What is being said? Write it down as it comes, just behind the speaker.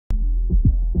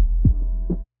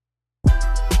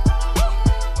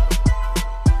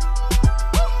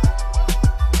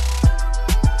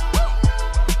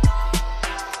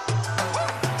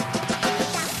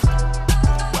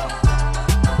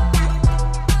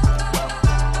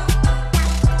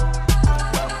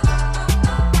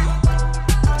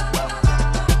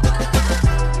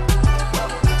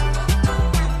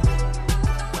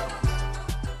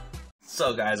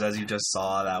So guys, as you just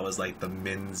saw, that was like the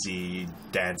Minzy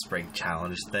dance break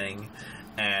challenge thing,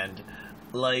 and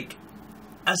like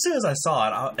as soon as I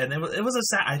saw it, and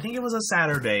I think it was a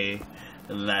Saturday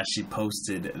that she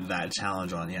posted that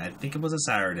challenge on. Yeah, I think it was a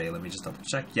Saturday. Let me just double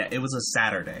check. Yeah, it was a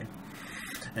Saturday.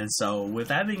 And so with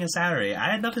that being a Saturday,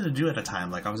 I had nothing to do at the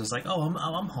time. Like I was just like, oh,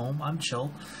 I'm home, I'm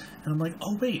chill, and I'm like,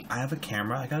 oh wait, I have a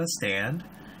camera, I got a stand.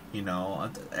 You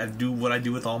know, I do what I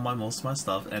do with most of my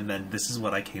stuff, and then this is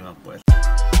what I came up with.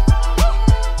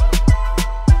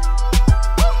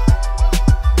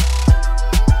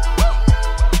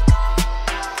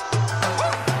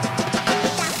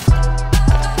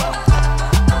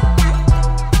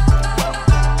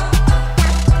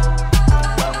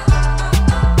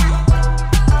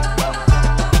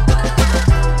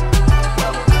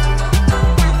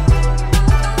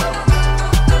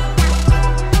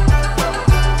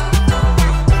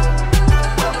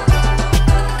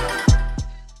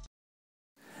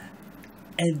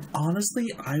 And honestly,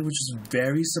 I was just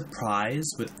very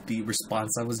surprised with the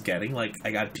response I was getting. Like, I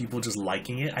got people just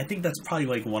liking it. I think that's probably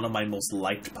like one of my most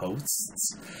liked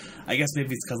posts. I guess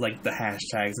maybe it's because like the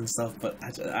hashtags and stuff, but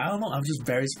I don't know. I'm just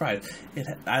very surprised.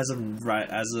 As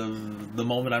of the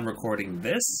moment I'm recording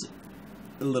this,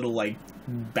 little like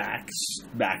back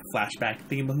flashback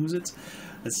thingamahoots,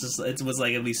 it was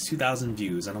like at least 2,000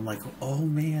 views, and I'm like, oh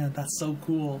man, that's so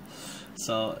cool.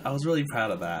 So I was really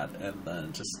proud of that, and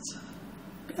then just.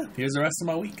 Yeah, here's the rest of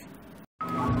my week.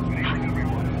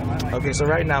 Okay, so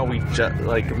right now we just,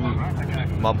 like,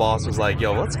 my boss was like,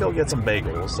 yo, let's go get some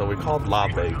bagels. So we called La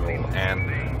Bagel,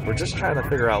 and we're just trying to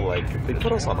figure out, like, they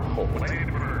put us on hold.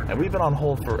 And we've been on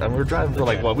hold for, and we're driving for,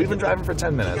 like, what? We've been driving for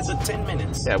 10 minutes. It's 10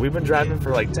 minutes. Yeah, we've been driving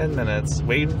for, like, 10 minutes,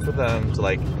 waiting for them to,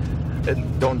 like,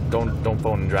 don't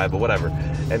phone and drive, but whatever.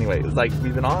 Anyway, like,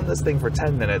 we've been on this thing for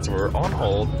 10 minutes, we're on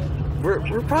hold.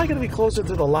 We're probably going to be closer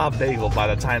to the La Bagel by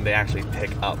the time they actually pick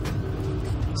up.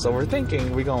 So we're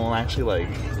thinking we're going to actually,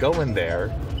 like, go in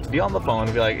there, be on the phone,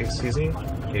 and be like, excuse me,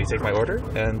 can you take my order?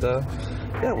 And,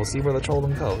 yeah, we'll see where the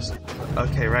trolldom goes.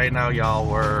 Okay, right now, y'all,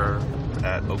 we're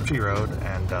at Oak Tree Road,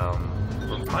 and,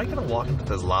 we're probably going to walk into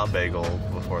this La Bagel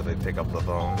before they pick up the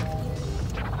phone.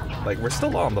 Like, we're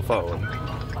still on the phone,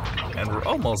 and we're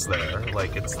almost there.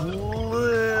 Like, it's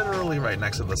literally right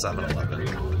next to the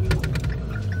 7-Eleven.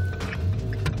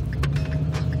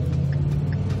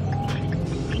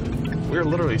 We're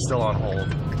literally still on hold.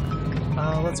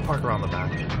 Let's park around the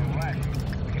back.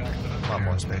 A lot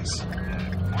more space.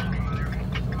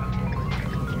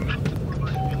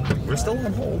 We're still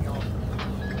on hold.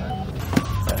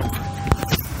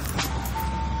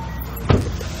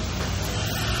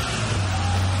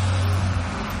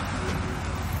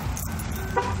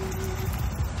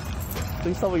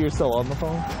 Please tell me you're still on the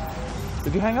phone.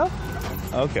 Did you hang up?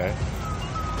 Okay.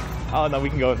 Oh no, we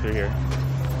can go through here.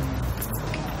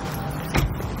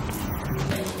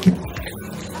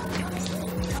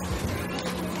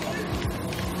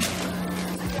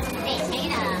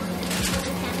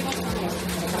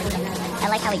 I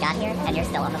like how we got here, and you're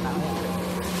still on the phone.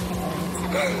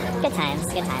 Good times,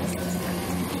 good times.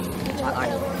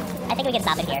 I think we can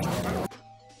stop it here.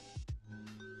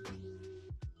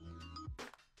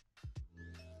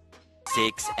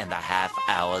 6.5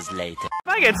 hours later. If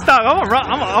I get stuck, I'm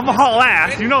gonna haul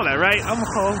ass. You know that, right? I'm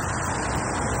gonna haul.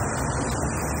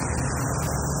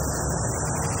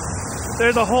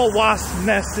 There's a whole wasp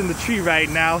nest in the tree right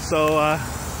now, so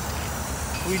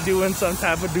we doing some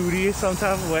type of duty, some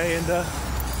type of way, and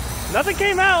nothing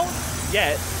came out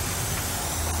yet.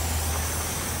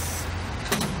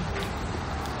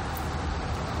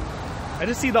 I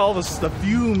just see all the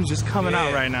fumes just coming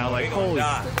out right now, like holy.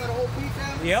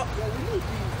 Yep.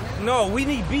 No, we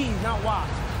need bees, not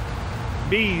wasps.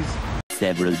 Bees.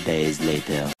 Several days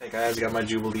later. Hey guys, got my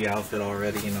Jubilee outfit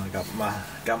already. You know, I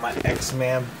got my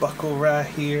X-Man buckle right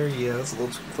here. Yeah, it's a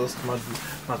little too close to my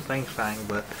thing,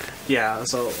 but yeah.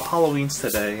 So Halloween's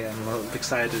today, and I'm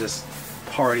excited to just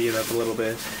party it up a little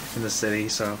bit in the city.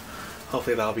 So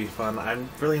hopefully that'll be fun. I'm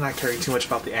really not caring too much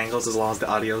about the angles as long as the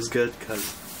audio is good,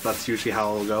 because that's usually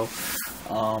how it'll go.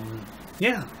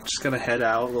 Yeah, just gonna head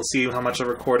out. We'll see how much I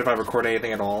record, if I record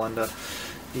anything at all, and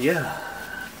yeah,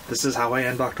 this is how I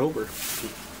end October.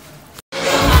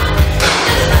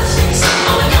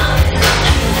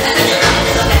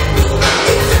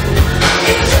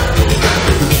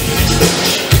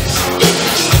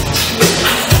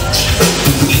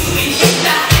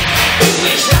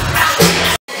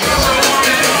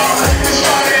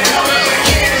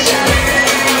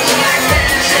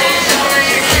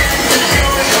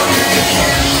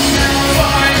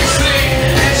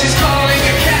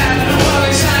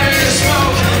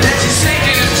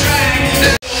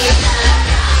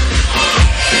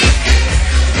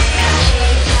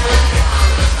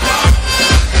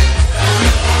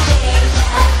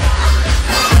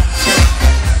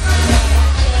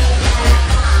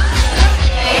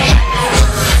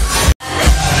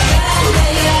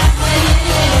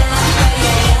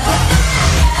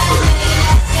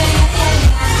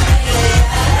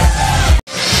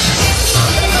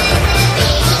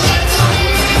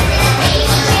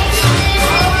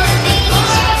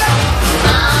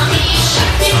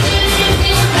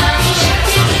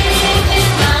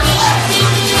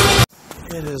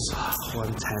 It is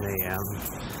 1:10 a.m.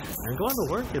 I'm going to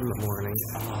work in the morning.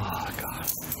 Oh, God.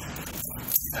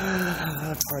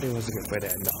 That party was a good way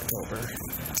to end October.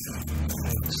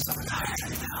 I'm so tired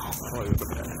right now. I want to go to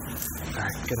bed.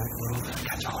 Alright, good night, world.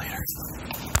 Catch y'all later.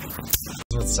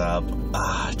 What's up?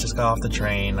 Just got off the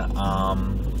train.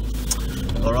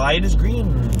 The light is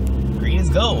green. Green is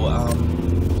go.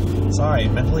 Sorry,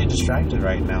 mentally distracted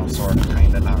right now. Sort of,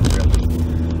 kinda, not really.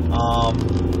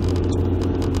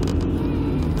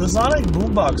 The Sonic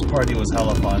Boombox party was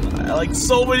hella fun. Like,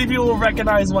 so many people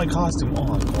recognize my costume. Oh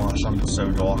my gosh, I'm so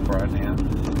dark right now.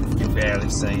 You can barely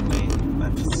see me.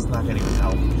 It's not gonna even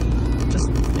help.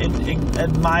 Just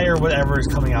admire whatever is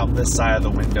coming out this side of the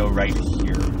window right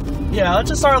here. Yeah, let's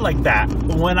just start like that.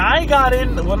 When I got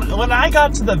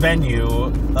to the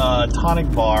venue,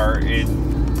 Tonic Bar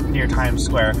near Times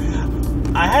Square,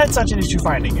 I had such an issue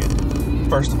finding it,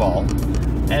 first of all.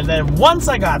 And then once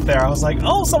I got there, I was like,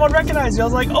 oh, someone recognized you. I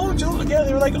was like, oh, yeah,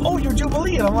 they were like, oh, you're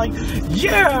Jubilee. And I'm like,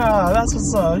 yeah, that's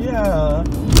what's up, yeah.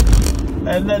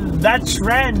 And then that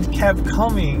trend kept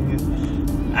coming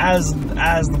as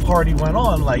the party went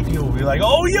on. Like, people would be like,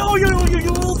 oh, yo, you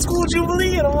old school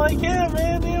Jubilee. And I'm like, yeah,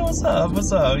 man, yeah, what's up,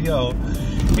 yo.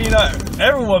 You know,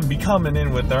 everyone be coming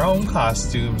in with their own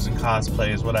costumes and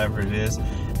cosplays, whatever it is.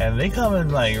 And they come in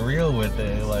like real with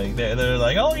it, like they're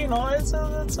like, oh, you know, it's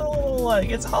a little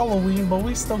like it's Halloween, but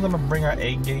we still gonna bring our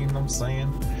A game. You know what I'm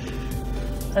saying?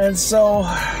 And so,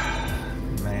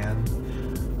 man,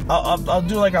 I'll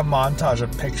do like a montage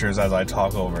of pictures as I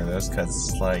talk over this,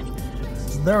 cause like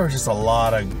there were just a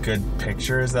lot of good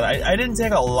pictures that I didn't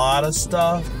take a lot of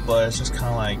stuff, but it's just kind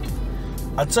of like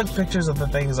I took pictures of the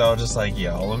things I was just like,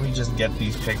 yo, let me just get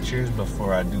these pictures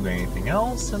before I do anything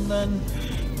else, and then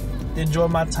enjoy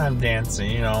my time dancing,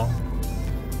 you know.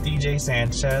 DJ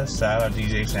Sanchez, shout out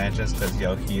DJ Sanchez, because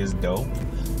yo, he is dope,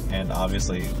 and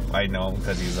obviously I know him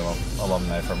because he's an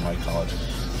alumni from my college.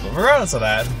 But regardless of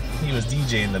that, he was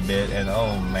DJing the bit, and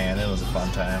oh man, it was a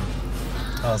fun time.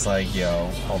 I was like,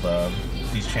 yo, hold up,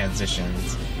 these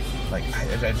transitions, like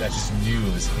I just knew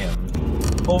it was him.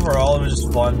 Overall, it was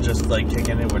just fun, just like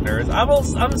kicking it with nerds.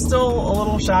 I'm still a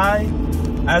little shy.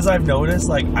 As I've noticed,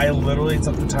 like, I literally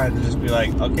took the time to just be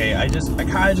like, okay, I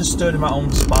kind of just stood in my own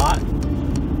spot.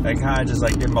 I kind of just,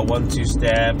 like, did my 1-2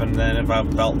 step, and then if I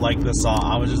felt like the song,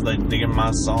 I was just, like, digging my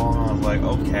song. I was like,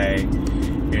 okay,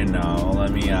 you know,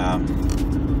 let me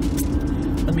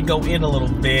go in a little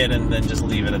bit, and then just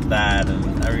leave it at that.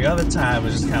 And every other time,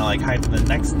 was just kind of, like, hyping the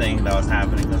next thing that was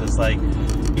happening, because it's like,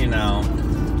 you know,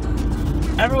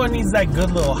 everyone needs that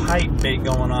good little hype bit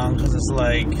going on, because it's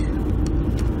like,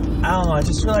 I don't know, I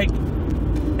just feel like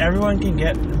everyone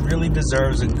really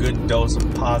deserves a good dose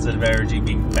of positive energy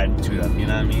being fed to them, you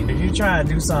know what I mean? If you're trying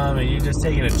to do something and you're just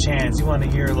taking a chance, you want to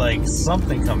hear, like,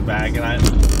 something come back, and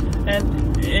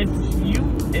if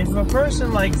a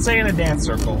person, like, say in a dance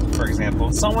circle, for example,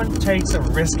 if someone takes a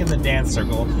risk in the dance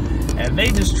circle, and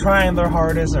they just trying their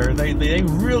hardest, or they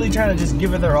really trying to just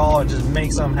give it their all and just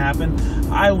make something happen,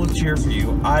 I will cheer for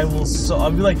you. I'll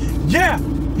be like, yeah,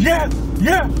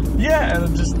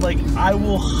 and just like, I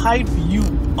will hype you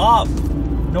up,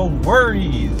 no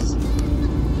worries.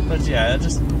 But yeah,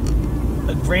 just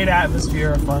a great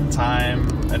atmosphere, a fun time.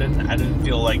 I didn't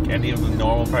feel like any of the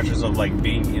normal pressures of like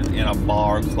being in a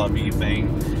bar, clubby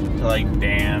thing to like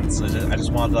dance. I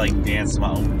just wanted to like dance to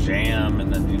my own jam,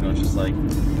 and then, you know, just like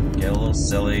get a little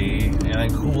silly and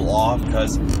then cool off,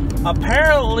 because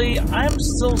apparently I'm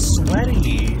still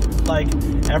sweaty. Like,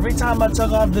 every time I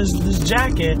took off this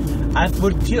jacket, I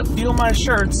would feel my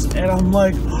shirts, and I'm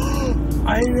like, oh,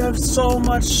 I have so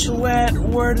much sweat.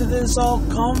 Where did this all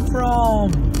come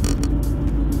from?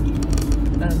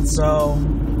 And so,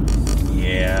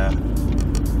 yeah.